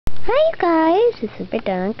Hi guys, this is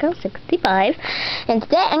Girl65, and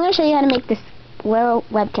today I'm going to show you how to make this little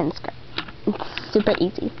webkinz skirt. It's super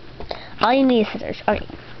easy. All you need is scissors. Okay.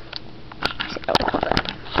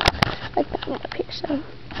 Like that up here.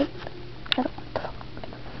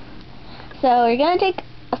 So we're going to take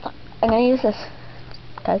a sock. I'm going to use this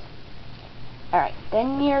because. Alright,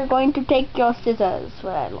 then you're going to take your scissors.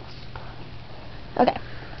 What I lost. Okay,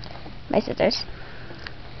 my scissors.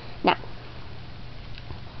 Now,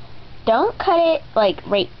 don't cut it like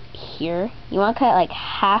right here. You want to cut it like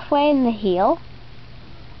halfway in the heel.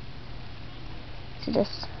 So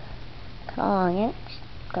just cut along it. Just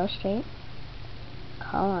go straight.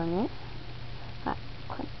 Cut along it. Why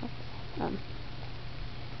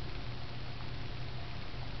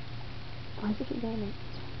does it keep doing it?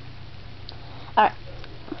 Alright.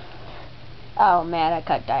 Oh man, I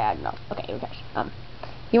cut diagonal. Okay,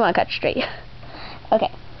 you want to cut straight. Okay.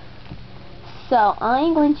 So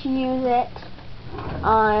I'm going to use it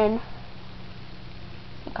on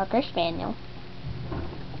a Cocker Spaniel.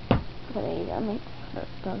 There you go,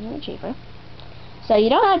 golden retriever. So you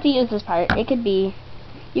don't have to use this part. It could be,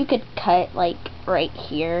 you could cut like right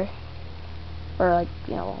here, or like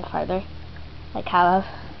a little farther, like have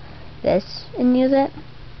this and use it.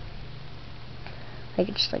 Like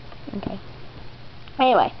it's just like okay.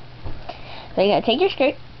 Anyway, so you're gonna take your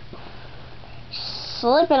skirt.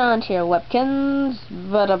 Slip it onto your webkinz,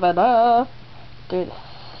 through the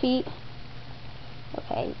feet.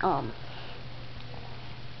 Okay,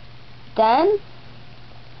 then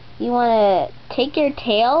you want to take your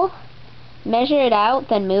tail, measure it out,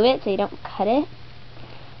 then move it so you don't cut it.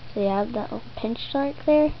 So you have that little pinch mark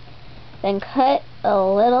there. Then cut a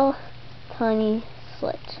little tiny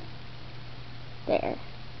slit there.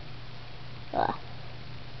 Okay.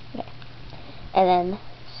 And then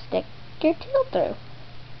stick your tail through.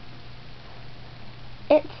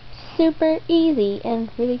 It's super easy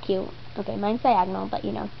and really cute. Okay, mine's diagonal, but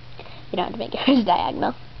you don't have to make yours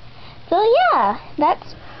diagonal. So yeah,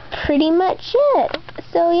 that's pretty much it.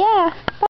 So yeah.